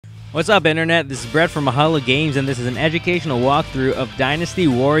What's up, Internet? This is Brett from Mahalo Games, and this is an educational walkthrough of Dynasty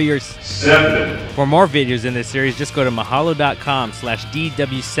Warriors 7. For more videos in this series, just go to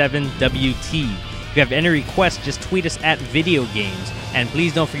mahalo.com/DW7WT. If you have any requests, just tweet us at Video Games. And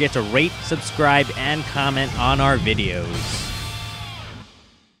please don't forget to rate, subscribe, and comment on our videos.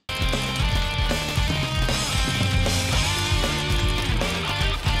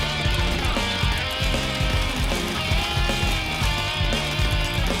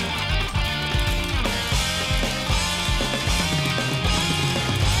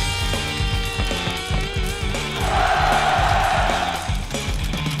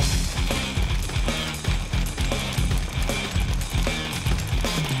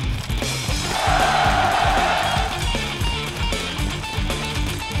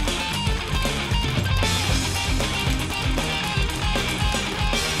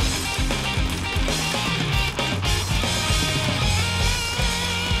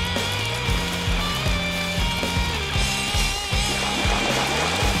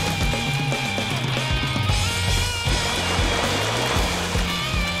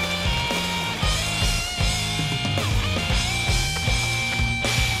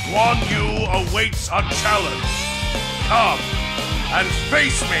 Guandu awaits a challenge. Come and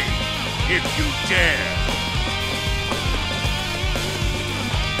face me if you dare.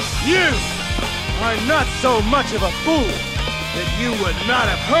 You are not so much of a fool that you would not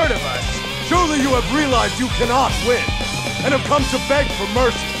have heard of us. Surely you have realized you cannot win, and have come to beg for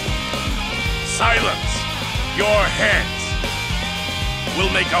mercy. Silence your heads.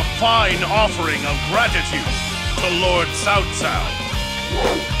 We'll make a fine offering of gratitude to Lord Cao Cao.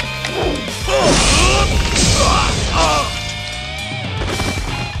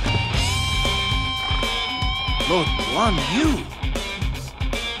 Lord Guandu.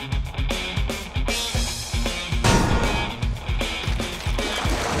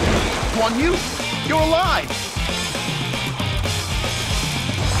 Guandu, you're alive!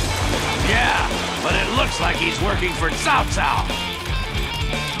 Yeah, but it looks like he's working for Cao Cao.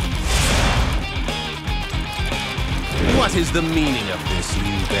 What is the meaning of this,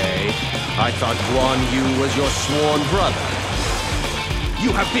 Liu Bei? I thought Guandu was your sworn brother.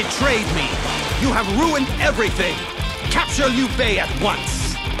 You have betrayed me! You have ruined everything! Capture Liu Bei at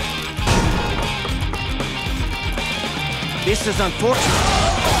once! This is unfortunate.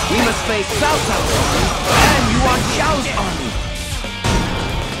 We must face Cao Cao's army, and Yuan Xiao's army.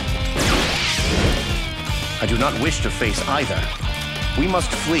 I do not wish to face either. We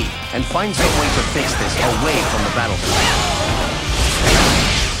must flee and find some way to fix this away from the battlefield.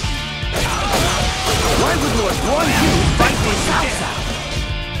 Why would Lord Guandu fight for Cao Cao?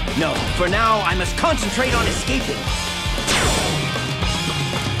 No, for now I must concentrate on escaping.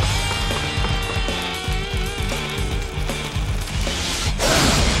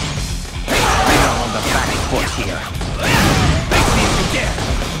 We are on the back foot here. Face me if you dare!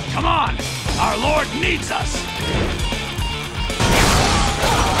 Come on! Our Lord needs us!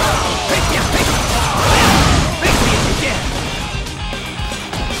 Face me if you dare!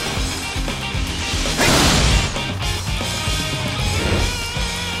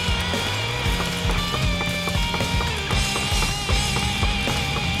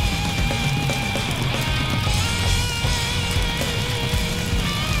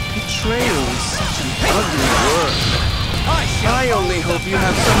 Betrayal is such an ugly word. I only hope you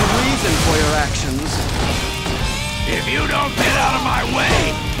have some reason for your actions. If you don't get out of my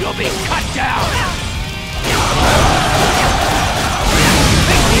way, you'll be cut down!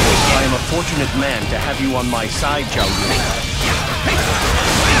 I am a fortunate man to have you on my side, Zhao Yun.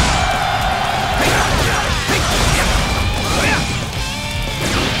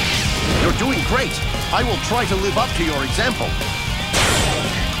 You're doing great. I will try to live up to your example.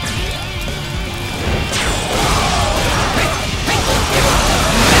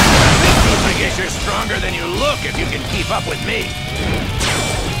 I guess you're stronger than you look if you can keep up with me.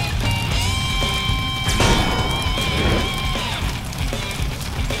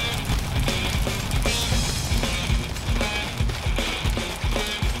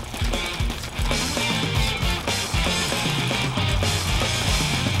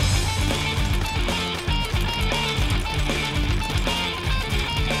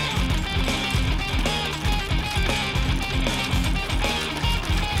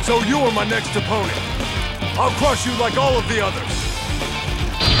 So you are my next opponent. I'll crush you like all of the others.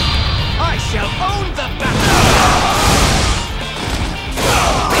 I shall own the battle!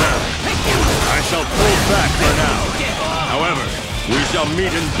 I shall pull back for now. However, we shall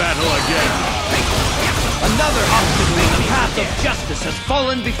meet in battle again. Another obstacle in the path of justice has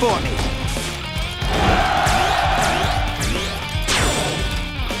fallen before me.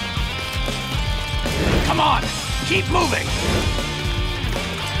 Keep moving!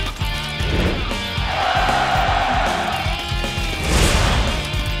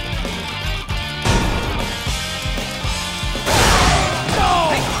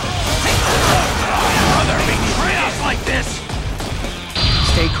 Like this.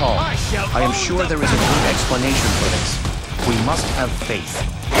 Stay calm. I am sure there is a good explanation for this. We must have faith.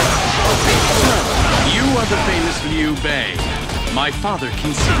 You are the famous Liu Bei. My father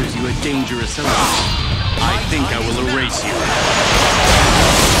considers you a dangerous element. I think I will erase you.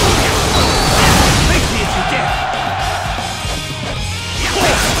 Face me if you dare!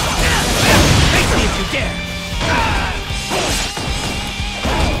 Face me if you dare!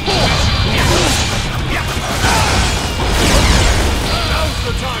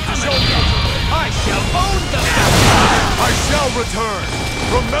 The time to show you. I shall own the I shall return.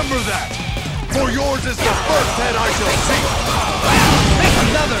 Remember that. For yours is the first head I shall see.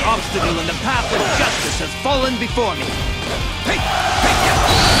 Another obstacle in the path of justice has fallen before me. Face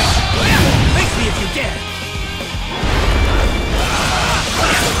me if you dare.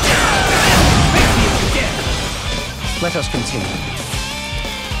 Face me if you dare. Let us continue.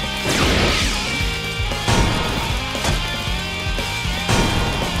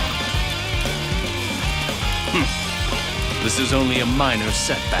 This is only a minor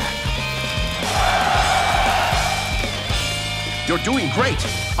setback. You're doing great.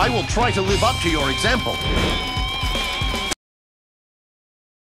 I will try to live up to your example.